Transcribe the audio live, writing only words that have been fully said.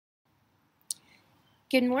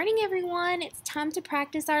Good morning, everyone. It's time to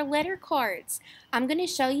practice our letter cards. I'm going to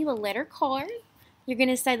show you a letter card. You're going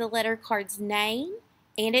to say the letter card's name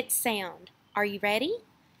and its sound. Are you ready?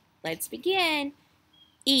 Let's begin.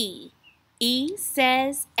 E. E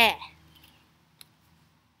says eh.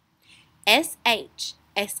 S-H.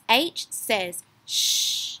 S-H says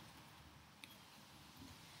shh.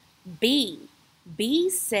 B. B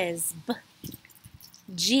says b.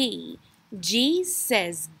 G. G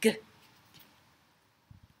says g.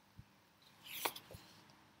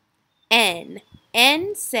 N.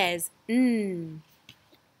 N says n.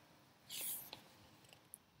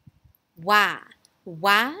 Y.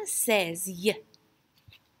 Y says y.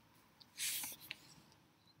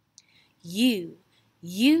 U.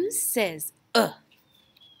 U says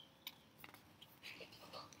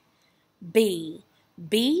B.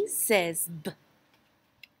 B says b.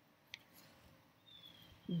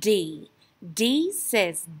 D. D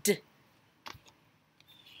says d.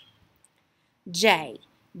 J.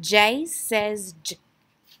 J says j.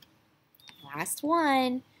 Last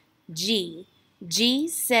one. G. G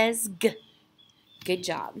says g. Good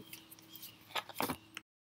job.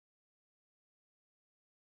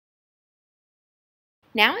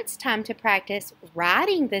 Now it's time to practice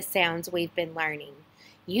writing the sounds we've been learning.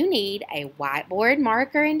 You need a whiteboard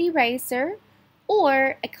marker and eraser,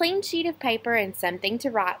 or a clean sheet of paper and something to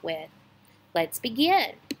write with. Let's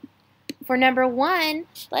begin. For number 1,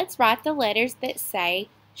 let's write the letters that say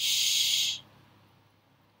shh.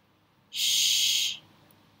 Shh.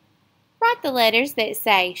 Write the letters that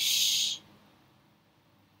say shh.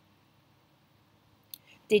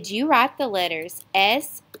 Did you write the letters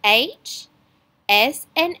S-H? S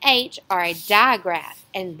and H are a digraph,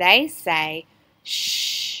 and they say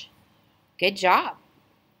shh. Good job.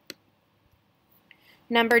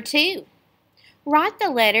 Number 2, write the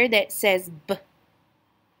letter that says B.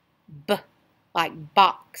 B, like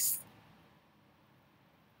box.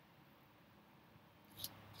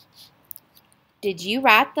 Did you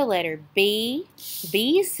write the letter B?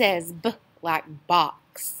 B says B, like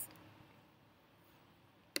box.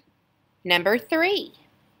 Number 3,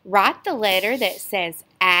 write the letter that says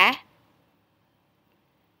A.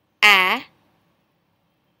 A.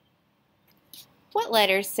 What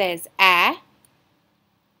letter says A?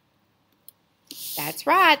 That's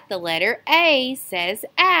right, the letter A says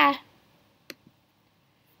A.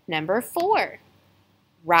 Number 4,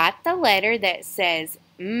 write the letter that says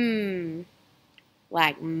M,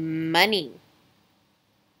 like money.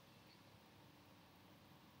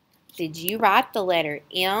 Did you write the letter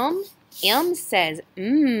M? M says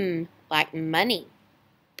like money.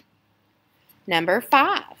 Number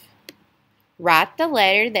 5, write the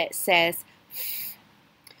letter that says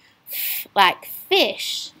F, like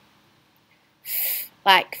fish.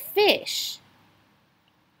 Like fish.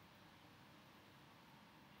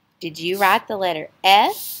 Did you write the letter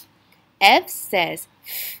F? F says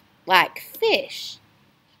like fish.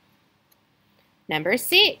 Number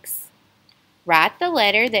 6, write the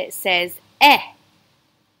letter that says Eh.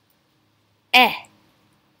 Eh.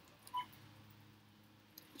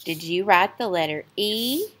 Did you write the letter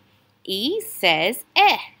E? E says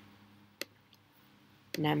Eh.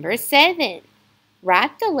 Number 7,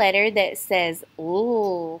 write the letter that says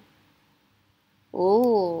Ooh.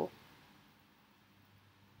 Ooh.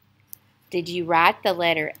 Did you write the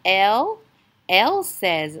letter L? L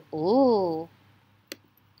says ooh.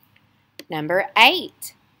 Number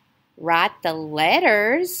 8, write the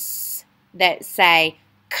letters that say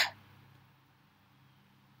K.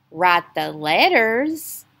 Write the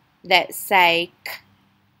letters that say K.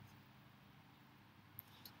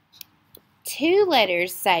 2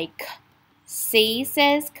 letters say K. C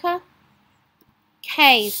says K.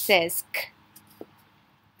 K says K.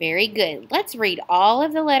 Very good. Let's read all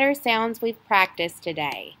of the letter sounds we've practiced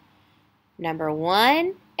today. Number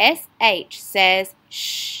 1, S-H says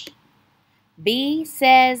sh. B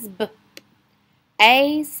says b.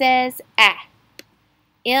 A says ah.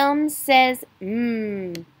 M says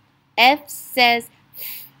mm. F says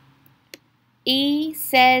f. E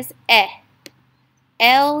says eh.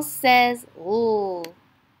 L says ooh.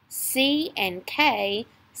 C and K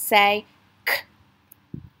say k.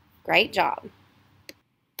 Great job.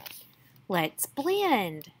 Let's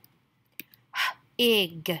blend.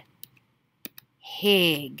 Ig.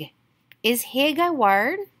 Hig. Is hig a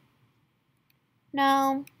word?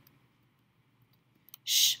 No.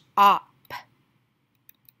 Shop.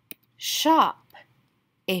 Shop.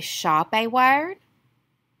 Is shop a word?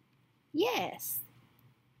 Yes.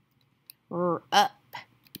 Rup.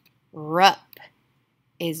 Rup.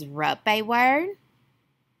 Is rup a word?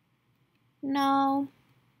 No.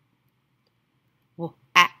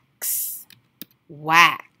 Wax.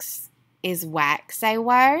 Wax. Is wax a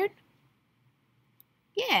word?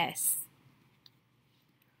 Yes.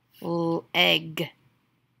 Leg.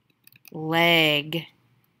 Leg.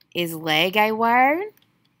 Is leg a word?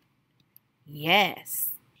 Yes.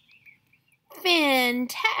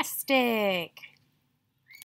 Fantastic!